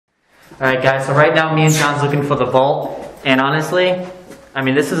Alright guys, so right now me and John's looking for the vault. And honestly, I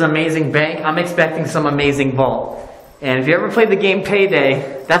mean this is an amazing bank. I'm expecting some amazing vault. And if you ever played the game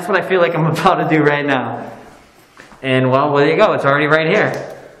Payday, that's what I feel like I'm about to do right now. And well, there you go, it's already right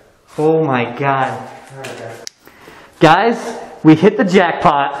here. Oh my god. Guys, we hit the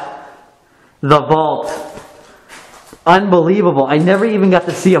jackpot. The vault. Unbelievable. I never even got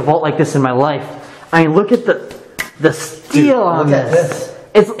to see a vault like this in my life. I mean, look at the steel on this.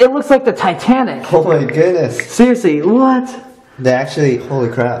 It looks like the Titanic. Oh my goodness. Seriously, what? They actually, holy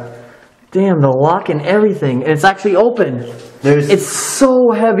crap. Damn, the lock and everything. It's actually open. It's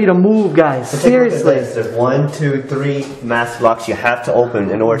so heavy to move, guys. Seriously. There's 1, 2, 3 mass blocks you have to open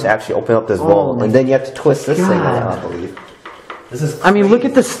in order to actually open up this vault. And then you have to twist this thing, I believe. This is crazy. I mean, look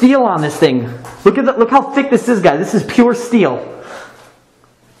at the steel on this thing. Look how thick this is, guys. This is pure steel.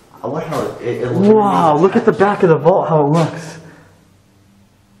 I wonder how it looks. Wow, look at the back of the vault, how it looks.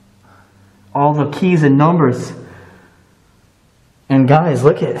 All the keys and numbers. And guys,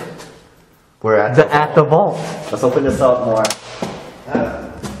 look at we're at the vault. Let's open this up more.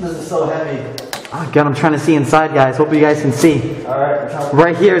 This is so heavy. Oh god, I'm trying to see inside, guys. Hope you guys can see. Alright.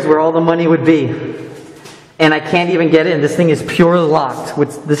 Right here is where all the money would be. And I can't even get in. This thing is pure locked.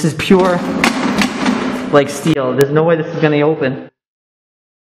 This is pure like steel. There's no way this is gonna open.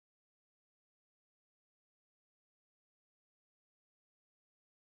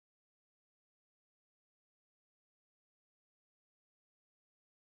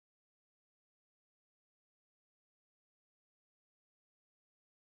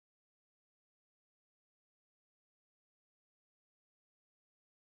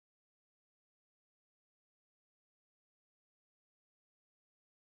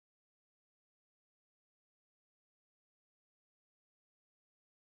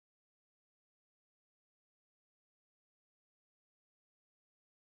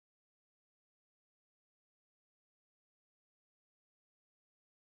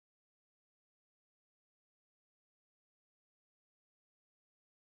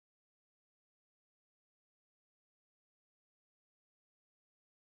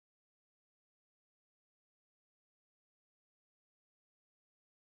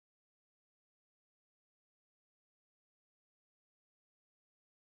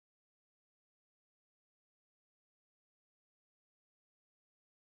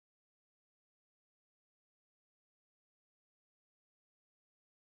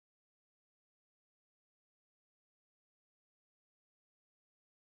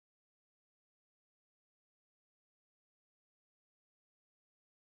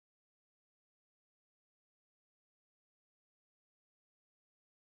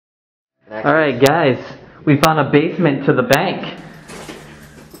 Alright guys, we found a basement to the bank.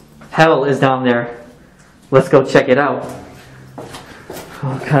 Hell is down there. Let's go check it out.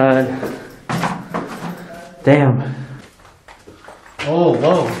 Oh god. Damn. Oh,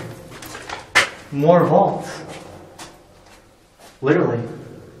 whoa. More vaults. Literally.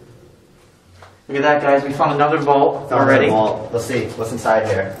 Look at that guys, we found another vault already. Let's see, what's inside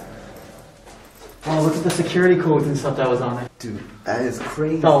here? Oh, look at the security codes and stuff that was on it. Dude, that is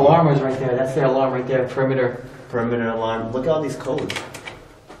crazy. The alarm was right there. That's their alarm right there. Perimeter. Perimeter alarm. Look at all these codes.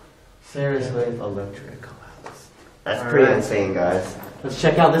 Seriously. Electric collapse. That's pretty insane, guys. Let's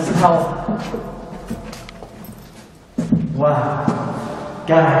check out. This is how... Wow.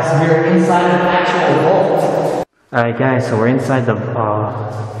 Guys, we're inside an actual vault. Alright guys, so we're inside the...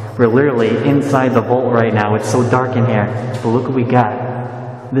 we're literally inside the vault right now. It's so dark in here. But look what we got.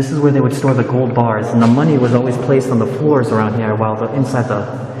 This is where they would store the gold bars, and the money was always placed on the floors around here, while inside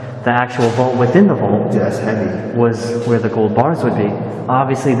the actual vault within the vault that's heavy. Was where the gold bars would be.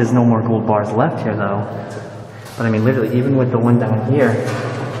 Obviously, there's no more gold bars left here, though. But I mean, literally, even with the one down here,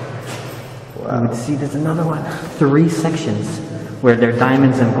 you would see there's another one. 3 sections where their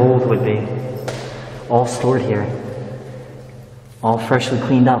diamonds and gold would be, all stored here. All freshly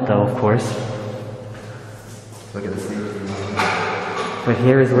cleaned out, though, of course. Look at this. But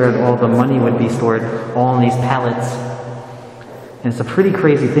here is where all the money would be stored, all in these pallets. And it's a pretty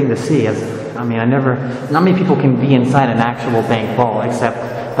crazy thing to see. Not many people can be inside an actual bank vault except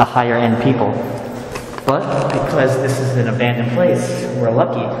the higher end people. But because this is an abandoned place, we're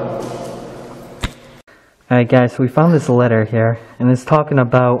lucky. Alright guys, so we found this letter here, and it's talking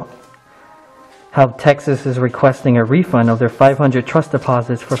about how Texas is requesting a refund of their 500 trust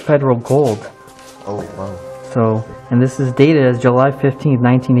deposits for federal gold. Oh, wow. So, and this is dated as July 15th,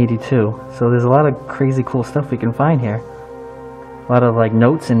 1982. So there's a lot of crazy cool stuff we can find here. A lot of like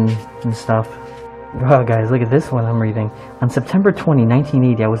notes and stuff. Wow guys, look at this one I'm reading. On September 20,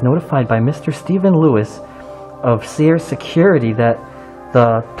 1980, I was notified by Mr. Stephen Lewis of Sears Security that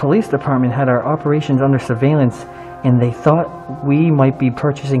the police department had our operations under surveillance and they thought we might be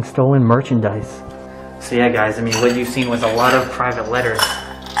purchasing stolen merchandise. So yeah guys, I mean what you've seen was a lot of private letters.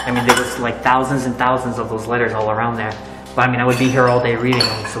 I mean there was like thousands and thousands of those letters all around there. But I mean I would be here all day reading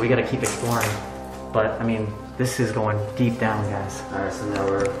them, so we gotta keep exploring. But I mean this is going deep down guys. Alright, so now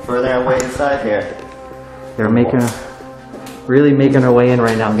we're further away inside here. They're really making our way in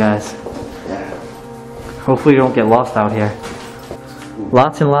right now guys. Yeah. Hopefully you don't get lost out here.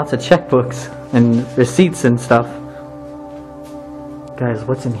 Lots and lots of checkbooks and receipts and stuff. Guys,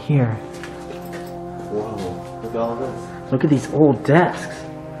 what's in here? Whoa, look at all this. Look at these old desks.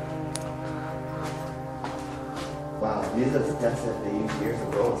 Wow, these are the desks that they used years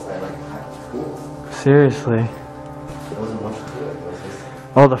ago inside like high school. Seriously. It wasn't much to it. It was just...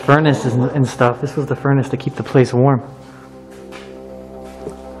 Oh, the furnace and stuff. This was the furnace to keep the place warm.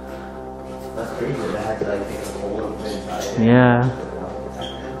 That's crazy. They had to like take a whole little bit inside. Yeah.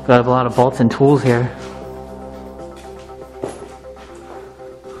 Got a lot of bolts and tools here.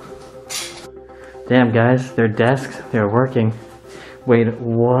 Damn guys, their desks, they're working. Wait,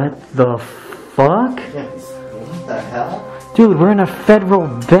 what the fuck? What the hell? Dude, we're in a federal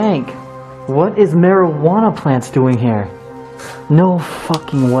bank. What is marijuana plants doing here? No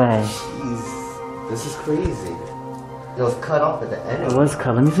fucking way. Jeez, this is crazy. It was cut off at the end. It was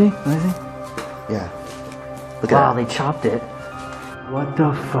cut. Let me see. Let me see. Yeah. Look Wow, at that. they chopped it. What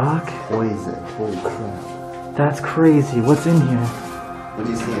the fuck? Poison. Holy crap. That's crazy. What's in here? What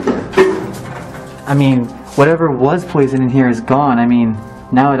do you see in there? I mean, whatever was poison in here is gone. I mean,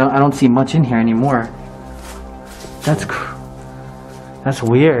 now I don't see much in here anymore. That's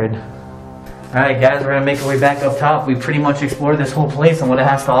weird. Alright guys, we're gonna make our way back up top. We pretty much explored this whole place and what it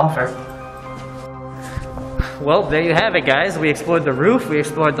has to offer. Well, there you have it guys. We explored the roof, we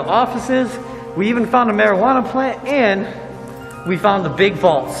explored the offices, we even found a marijuana plant, and we found the big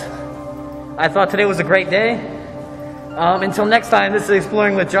vaults. I thought today was a great day. Until next time, this is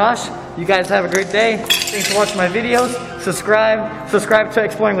Exploring with Josh. You guys have a great day. Thanks for watching my videos. Subscribe to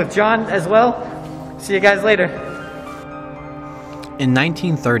Exploring with John as well. See you guys later. In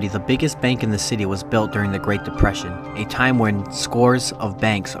 1930, the biggest bank in the city was built during the Great Depression, a time when scores of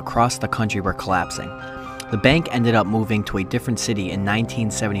banks across the country were collapsing. The bank ended up moving to a different city in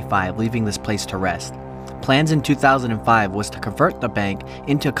 1975, leaving this place to rest. Plans in 2005 was to convert the bank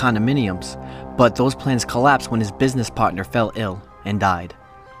into condominiums, but those plans collapsed when his business partner fell ill and died.